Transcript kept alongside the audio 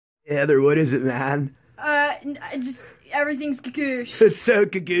Heather, what is it, man? Just everything's kagoosh. It's so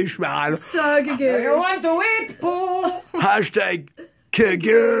kagoosh, man. So kagoosh. You want to eat, Paul? Hashtag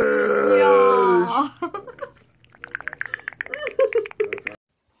kagoosh. Yeah.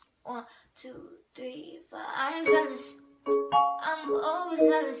 1, 2, 3, 4. I'm jealous. I'm always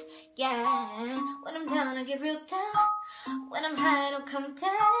jealous. Yeah. When I'm down, I get real down. When I'm high, I don't come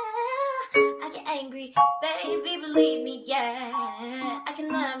down. I get angry, baby, believe me, yeah. I can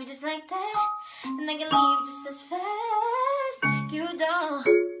love you just like that, and I can leave just as fast. You don't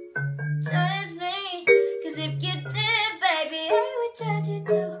judge me, 'cause if you did, baby, I would judge you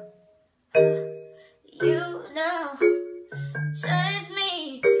too. You don't judge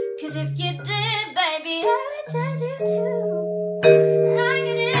me, 'cause if you did, baby, I would judge you too. I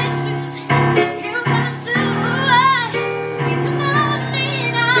get issues, you got them too. So we come on me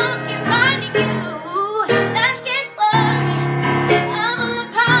and I'll get mine to you. Let's get worried, I'm full of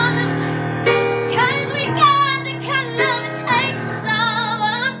problems, 'cause we got the kind of love it takes to solve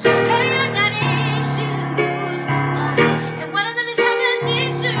them. Hey, I got issues, and one of them is having I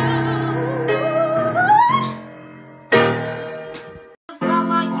need you.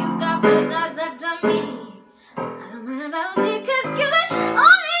 While you got both eyes left on me, I don't mind about it, 'cause you're the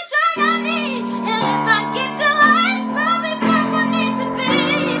only drug I need. And if I get too high, it's probably where we need to be.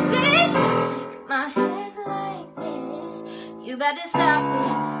 Please shake my head like this. You better stop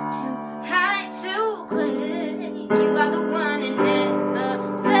it. Too high, too quick. You are the one that never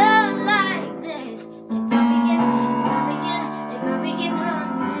felt like this. If I begin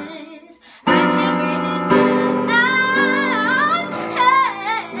honest, I can't breathe this down. Hey,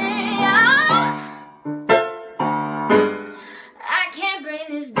 I can't bring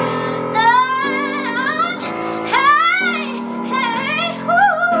this down. Hey,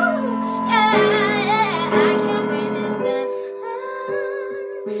 whoo, yeah, I can't bring this down.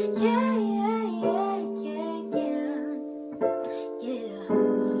 Yeah.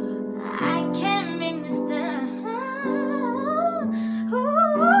 I can't bring this down.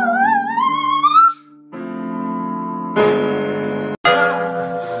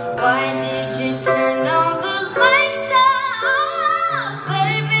 Why did you turn all the lights out?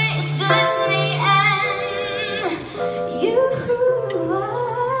 Baby, it's just me and you.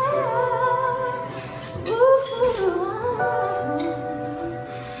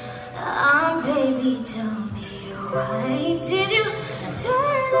 Baby, tell me, why did you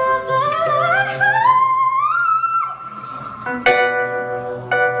turn off the lights?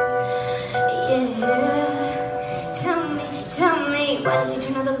 Yeah, tell me, why did you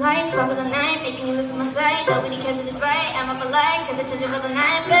turn off the lights? Why for the night, making me lose my sight? Nobody cares if it's right, I'm up for life, cause I touch you for the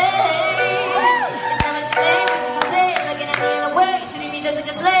night, babe. It's not what you say, what you gonna say, looking at me in the way, treating me just like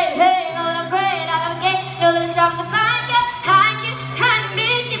a slave. Hey, know that I'm great, I never get, know that it's dropping the fire, yeah, hide me,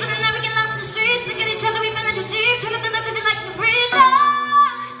 deeper than that, we get lost in the streets, look at each other, we feel too deep, turn up the lights, I feel like I can breathe, yeah.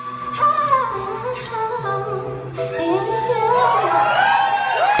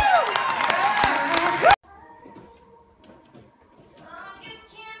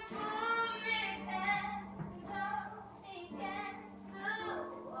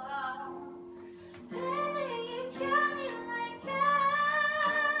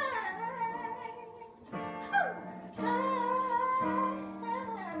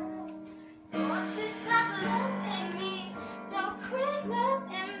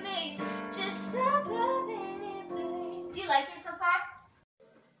 Like it so far?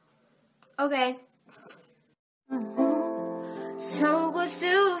 Okay. So close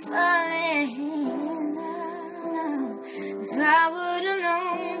to falling. If I would have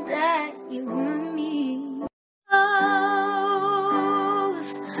known that you were me.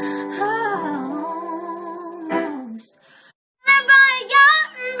 Everybody got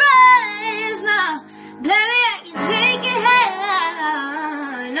embraced now. Baby, I can take it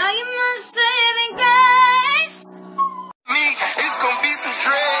high. Now you must save and grace. It's gonna be some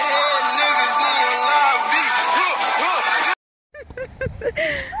dreadhead niggas in your lobby.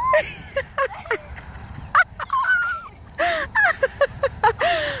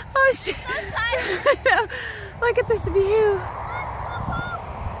 Oh shit. Look at this view.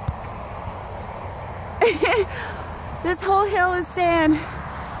 This whole hill is sand.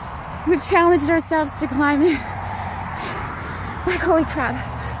 We've challenged ourselves to climb it. Like, holy crap.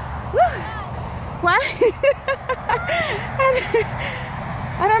 Woo. What?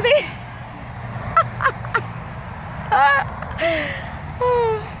 I don't think.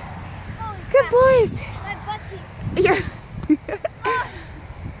 Good boys. You're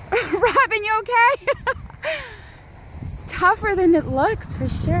Robin, you okay? It's tougher than it looks, for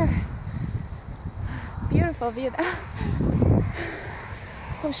sure. Beautiful view though.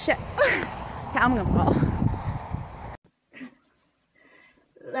 Oh shit. Okay, I'm gonna fall.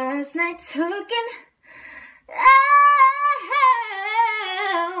 Last night took an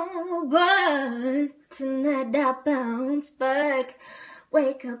L, but tonight I bounce back.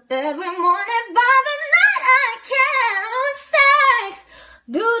 Wake up every morning, by the night I count stacks.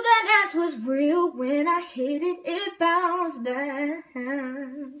 Knew that ass was real when I hit it, it bounced back.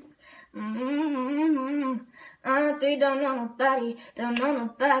 Three, don't know nobody,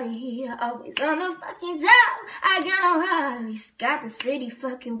 always on the fucking job, I got no hobbies, got the city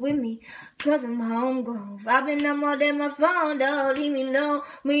fucking with me, cause I'm homegrown, vibing up more than my phone, don't leave me alone,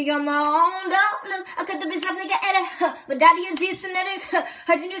 we got my own, don't look, I cut the bitch off like an edit, but daddy and G genetics,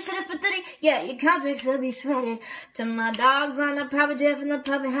 heard you new shit is pathetic, yeah, your contract should be shredded, to my dogs on the private jet from the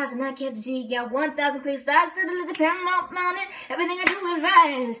pumping house, and I kept the G, got 1,000 clicks, I still let the paramount on it, everything I do is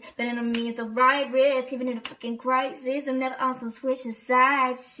right, spending on me is the right risk, even in a fucking crisis, I'm never on some switching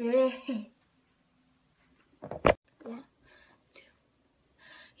sides shit. 1, 2.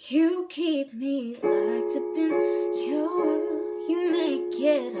 You keep me locked up in your world. You make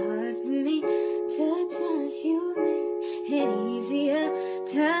it hard for me to turn. You make it easier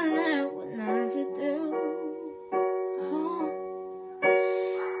to learn what not to do. Oh.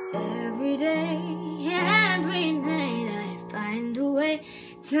 Every day, every night, I find a way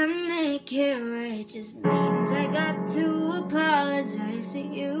to make it right. Just means I got to apologize to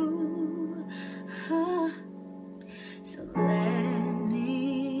you. So let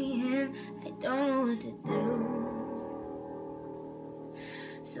me in, I don't know what to do.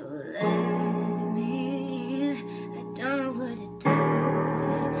 So let me in, I don't know what to do.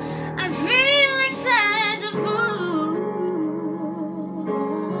 I feel like such a fool.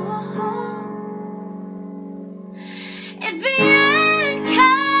 If the end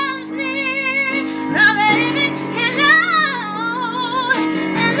comes near, now baby, you know,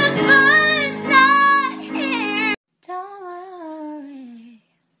 and the fun's not here. Don't worry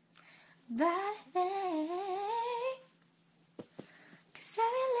about a thing, 'cause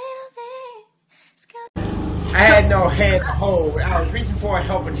every little thing is gonna... I had no hand to hold. I was reaching for a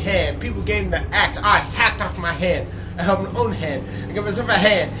helping hand. People gave me the axe. I hacked off my hand. I held my own hand. I gave myself a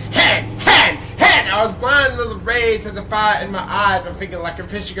hand. Hand! I was blind to the rays of the fire in my eyes. I'm thinking like a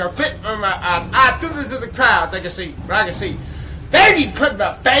fish girl fit in my eyes. I threw this to the crowds. I can see. Baby, punch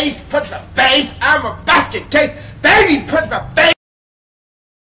my face. I'm a basket case. Baby, punch my face.